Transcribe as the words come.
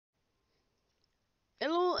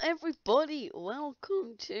everybody,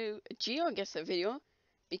 welcome to a GeoGuessr video,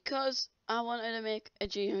 because I wanted to make a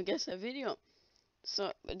GeoGuessr video.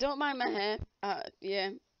 So don't mind my hair, yeah,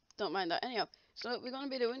 don't mind that. Anyhow, so we're gonna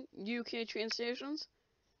be doing UK train stations.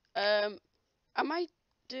 I might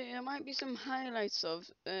there might be some highlights of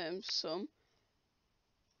some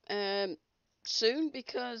soon,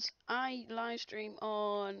 because I live stream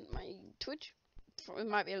on my Twitch. It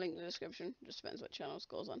might be a link in the description, just depends what channel it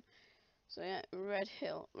goes on. So yeah, Red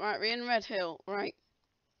Hill. Right, we're in Red Hill. Right.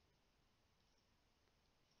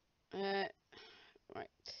 Right.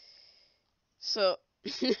 So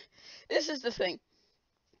this is the thing.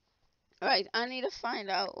 Right, I need to find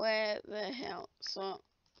out where the hell. So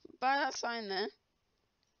by that sign there,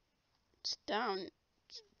 it's down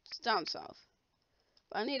south.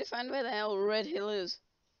 But I need to find where the hell Red Hill is.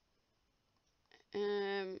 So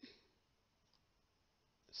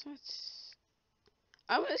it's.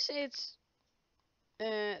 I would say it's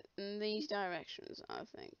in these directions. I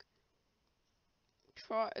think.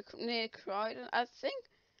 Near Croydon. I think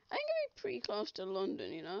it'd be pretty close to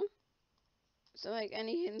London, you know. So like,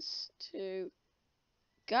 any hints to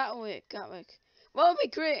Gatwick? Well, it'd be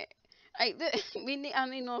great. Like, I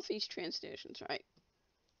need northeast train stations, right?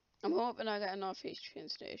 I'm hoping I get a northeast train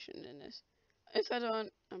station in this. If I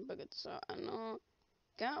don't, I'm buggered. So I know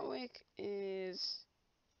Gatwick is.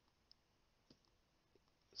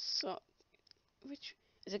 So, which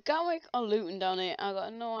is it? Gatwick or Luton down here? I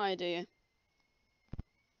got no idea.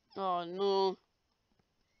 Oh no.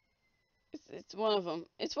 It's one of them.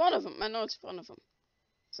 It's one of them. I know it's one of them.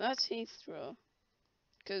 So that's Heathrow,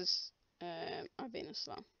 because I've been a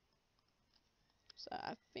slam, so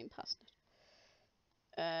I've been past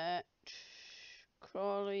it.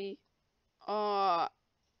 Crawley. Oh,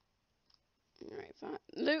 right, fine.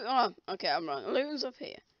 Luton. Oh, okay, I'm wrong. Luton's up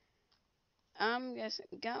here. I'm guessing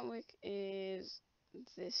Gatwick is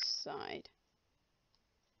this side.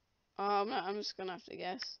 Oh, I'm just gonna have to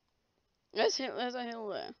guess. There's a hill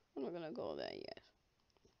there. I'm not gonna go there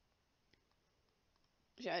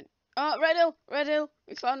yet. Oh, Red Hill.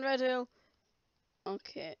 We found Red Hill.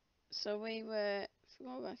 Okay, so we were. If we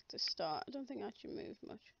go back to start, I don't think I actually moved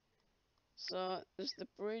much. So there's the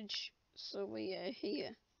bridge. So we are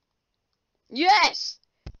here. Yes,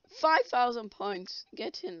 5,000 points.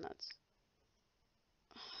 Get in, lads.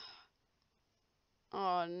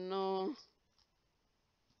 Oh no.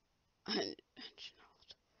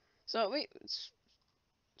 So it's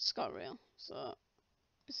ScotRail. So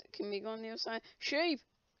can we go on the other side? Sheep.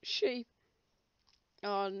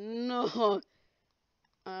 Oh no.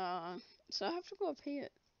 So I have to go up here.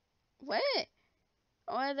 Where?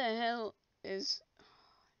 Where the hell is?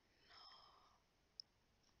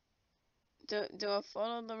 Do I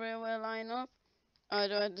follow the railway line up, or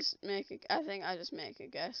do I just make a? I think I just make a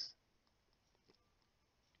guess.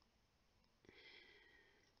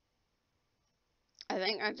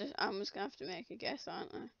 I'm just gonna have to make a guess,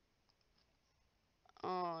 aren't I?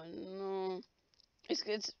 Oh no. It's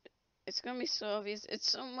gonna be so obvious. It's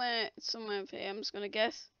somewhere up here. I'm just gonna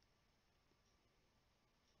guess.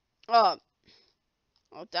 Oh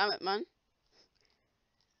damn it, man.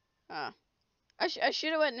 Ah, I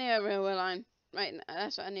should have went near a railway line. Right,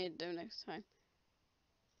 that's what I need to do next time.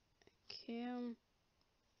 Okay,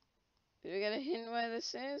 did we get a hint where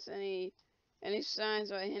this is? Any signs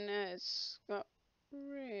or hint that it's got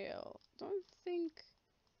real? Don't think.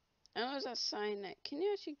 I know there's a sign there. Can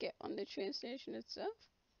you actually get on the train station itself?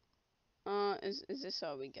 Is this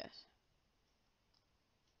all we get?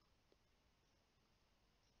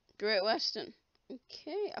 Great Western.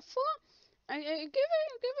 Okay, I thought I give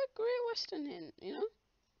a Great Western hint, you know?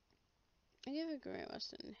 I give a Great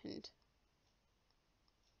Western hint.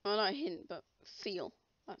 Well, not a hint, but feel.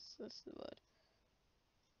 That's the word.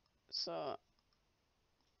 So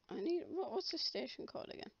I need what's the station code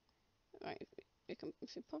again? Right, if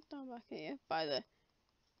you pop down back here by the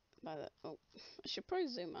oh, I should probably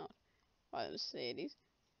zoom out by the Mercedes.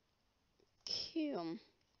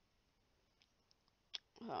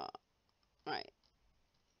 Right.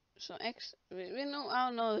 So we know. I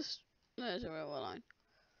don't know this. There's a railway line.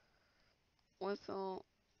 Whipple.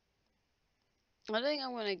 I think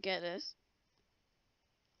I'm gonna get this.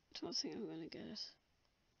 I don't think I'm gonna get it.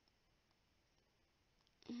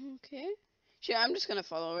 Okay. Sure, I'm just gonna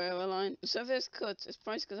follow railway line. So if there's cuts, it's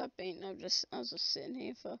probably because I was just sitting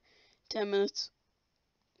here for 10 minutes.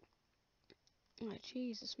 Oh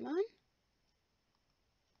Jesus, man.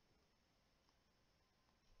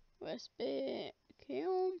 Westby.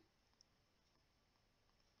 Kiln.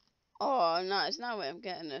 Oh no, it's not where I'm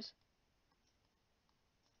getting this.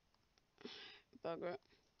 Bugger it.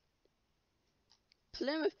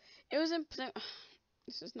 Plymouth. It was in Plymouth.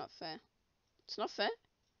 This is not fair. It's not fair.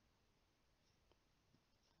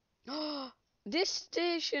 This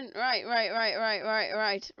station. Right.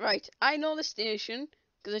 I know the station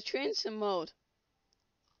because of train sim mode.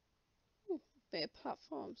 Ooh, bit of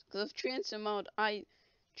platforms. Because of train sim mode,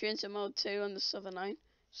 train sim mode 2 on the Southern Line.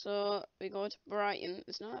 So we go to Brighton.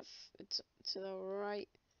 It's not. It's to the right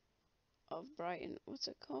of Brighton. What's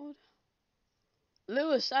it called?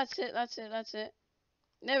 Lewis. That's it.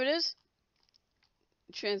 There it is.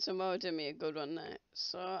 Train sim mode did me a good one there.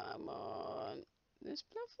 So I'm on this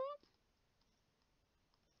platform.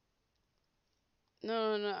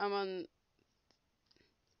 No. I'm on.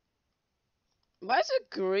 Why is it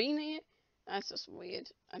green here? That's just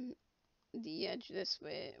weird. I'm the edge this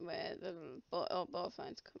way where the both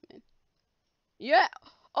lines come in. Yeah!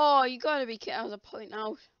 Oh, you gotta be kidding. I was a point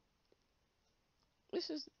out. This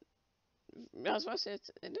is. That's what I said.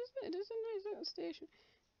 It is a nice little station.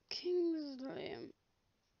 King's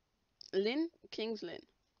Lynn? King's Lynn.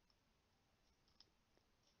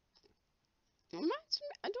 Reminds me.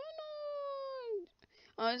 I don't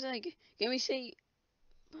know. I was like, can we see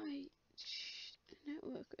by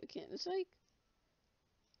network again? It's like.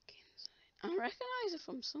 King's Lynn. I recognize it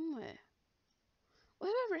from somewhere.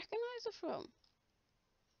 Where do I recognize it from?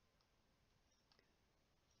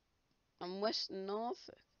 I'm West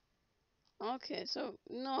Norfolk. Okay, so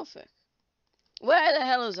Norfolk. Where the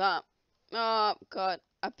hell is that? Oh god,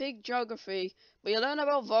 I picked geography, but you learn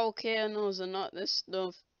about volcanoes and not this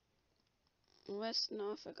stuff. West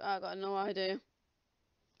Norfolk, I got no idea.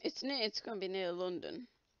 It's gonna be near London.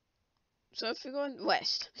 So if we're going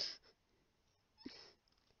west,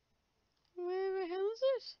 where the hell is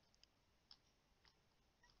this?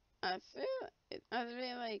 I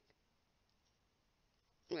feel like,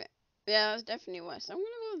 yeah, that's definitely west. I'm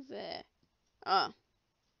gonna go there. Ah.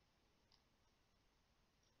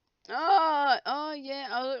 Oh yeah,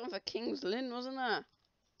 I was looking for King's Lynn, wasn't I?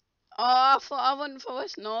 Oh, I thought I went for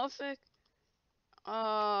West Norfolk.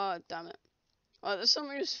 Oh, damn it. Well, there's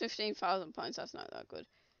something who's 15,000 points, that's not that good.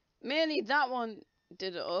 Mainly that one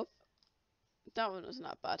did it up. That one was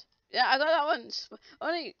not bad. Yeah, I got that one.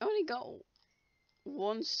 Only got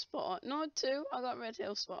one spot on. No, two. I got Red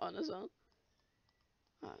Hill spot on as well.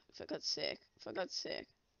 Oh, for God's sake. For God's sake.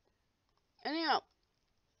 Anyhow,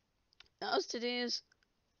 that was today's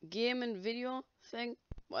game and video thing.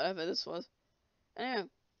 Whatever this was. Anyway,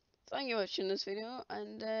 thank you for watching this video,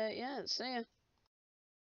 and yeah, see ya.